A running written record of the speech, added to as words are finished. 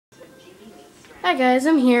Hi guys,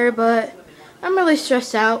 I'm here, but I'm really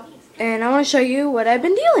stressed out, and I want to show you what I've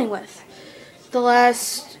been dealing with the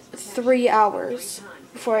last 3 hours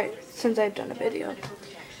since I've done a video.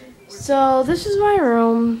 So this is my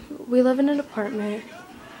room. We live in an apartment.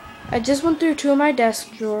 I just went through 2 of my desk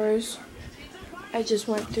drawers. I just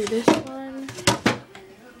went through this one.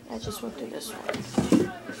 I just went through this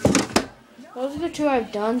one. Those are the 2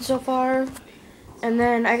 I've done so far. And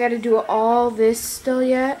then I got to do all this still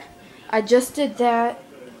yet. I just did that.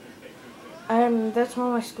 That's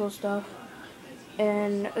all my school stuff.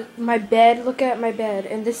 And my bed, look at my bed.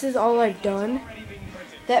 And this is all I've done.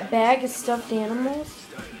 That bag is stuffed animals.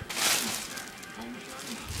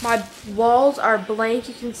 My walls are blank.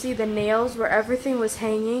 You can see the nails where everything was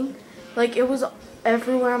hanging. Like, it was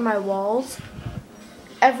everywhere on my walls.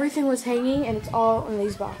 Everything was hanging, and it's all in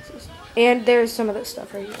these boxes. And there's some of this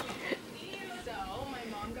stuff right here.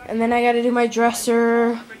 And then I gotta do my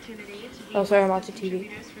dresser. Oh, sorry, I'm watching TV.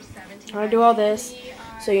 I'm gonna do all this.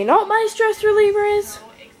 So you know what my stress reliever is?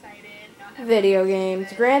 Video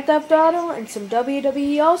games. Grand Theft Auto and some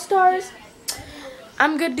WWE All-Stars.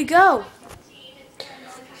 I'm good to go.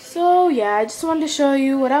 So yeah, I just wanted to show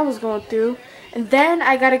you what I was going through. And then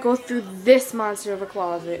I gotta go through this monster of a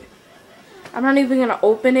closet. I'm not even gonna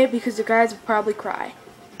open it because you guys will probably cry.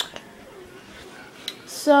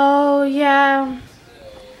 So yeah.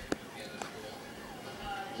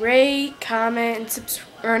 Rate, comment, and subscribe.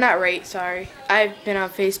 Or not rate, sorry. I've been on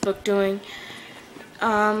Facebook doing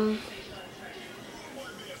to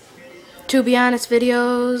be honest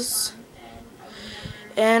videos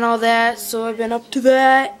and all that, so I've been up to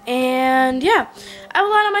that, and yeah, I have a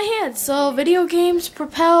lot on my hands. So video games,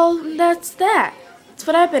 Propel, that's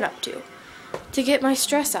what I've been up to get my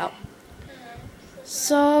stress out.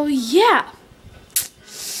 So yeah,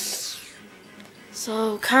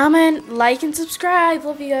 so comment, like, and subscribe.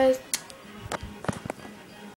 Love you guys.